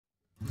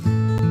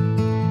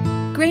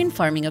Grain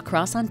farming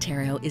across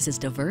Ontario is as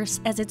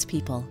diverse as its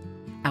people.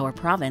 Our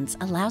province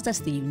allows us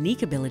the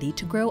unique ability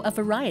to grow a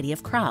variety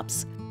of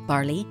crops: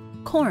 barley,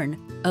 corn,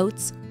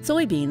 oats,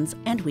 soybeans,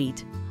 and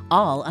wheat,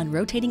 all on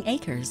rotating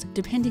acres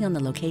depending on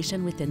the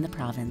location within the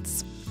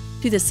province.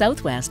 To the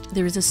southwest,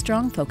 there is a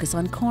strong focus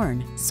on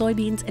corn,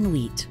 soybeans, and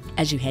wheat.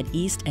 As you head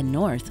east and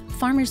north,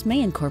 farmers may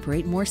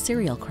incorporate more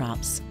cereal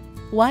crops.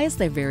 Why is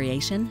there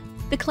variation?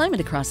 The climate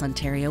across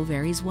Ontario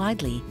varies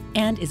widely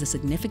and is a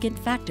significant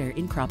factor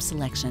in crop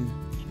selection.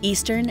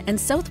 Eastern and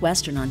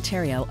southwestern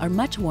Ontario are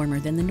much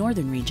warmer than the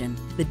northern region.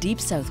 The deep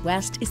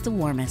southwest is the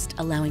warmest,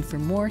 allowing for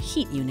more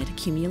heat unit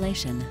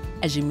accumulation.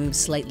 As you move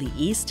slightly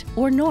east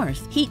or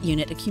north, heat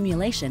unit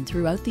accumulation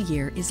throughout the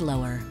year is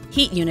lower.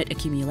 Heat unit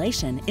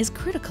accumulation is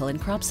critical in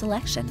crop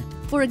selection.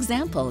 For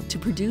example, to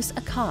produce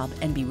a cob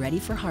and be ready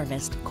for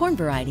harvest, corn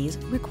varieties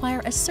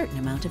require a certain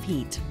amount of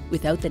heat.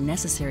 Without the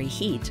necessary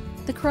heat,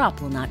 the crop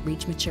will not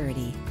reach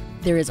maturity.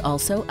 There is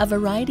also a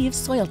variety of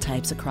soil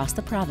types across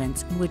the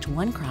province in which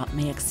one crop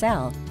may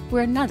excel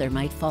where another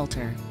might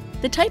falter.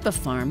 The type of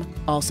farm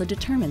also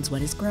determines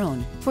what is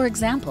grown. For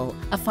example,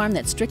 a farm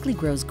that strictly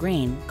grows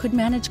grain could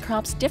manage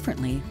crops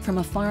differently from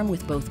a farm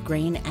with both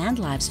grain and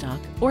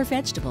livestock or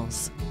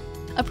vegetables.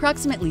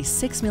 Approximately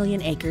 6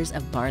 million acres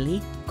of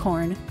barley,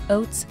 corn,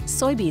 oats,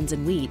 soybeans,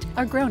 and wheat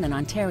are grown in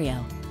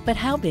Ontario. But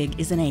how big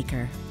is an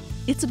acre?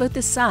 It's about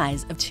the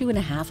size of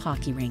 2.5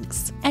 hockey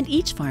rinks. And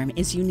each farm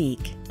is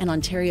unique. An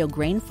Ontario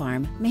grain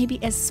farm may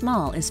be as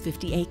small as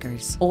 50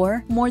 acres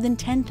or more than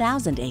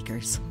 10,000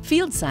 acres.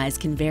 Field size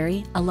can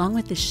vary along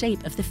with the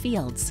shape of the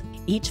fields.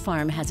 Each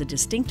farm has a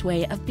distinct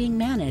way of being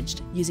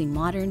managed using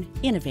modern,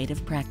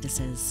 innovative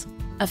practices.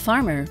 A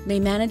farmer may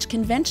manage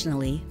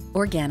conventionally,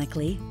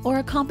 organically, or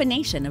a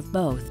combination of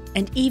both.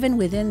 And even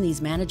within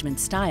these management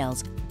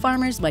styles,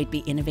 farmers might be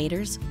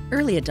innovators,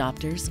 early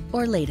adopters,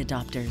 or late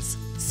adopters.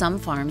 Some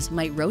farms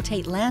might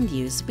rotate land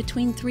use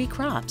between 3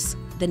 crops,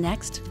 the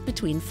next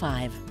between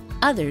 5.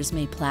 Others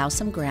may plow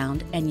some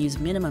ground and use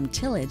minimum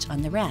tillage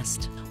on the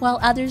rest, while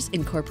others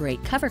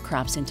incorporate cover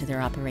crops into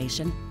their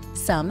operation.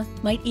 Some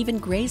might even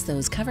graze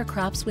those cover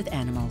crops with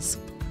animals.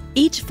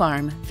 Each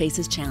farm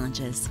faces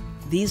challenges.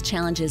 These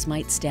challenges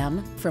might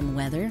stem from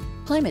weather,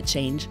 climate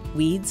change,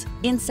 weeds,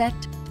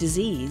 insect,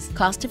 disease,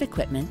 cost of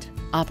equipment,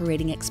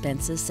 operating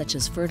expenses such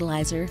as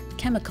fertilizer,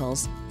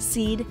 chemicals,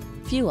 seed,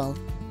 fuel,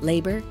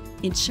 labor,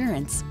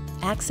 insurance,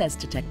 access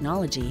to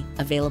technology,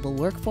 available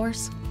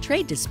workforce,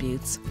 trade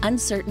disputes,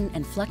 uncertain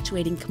and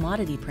fluctuating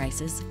commodity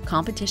prices,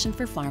 competition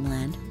for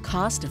farmland,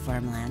 cost of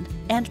farmland,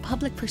 and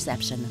public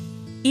perception.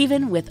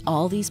 Even with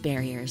all these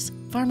barriers,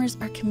 farmers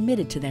are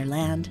committed to their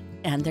land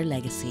and their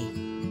legacy.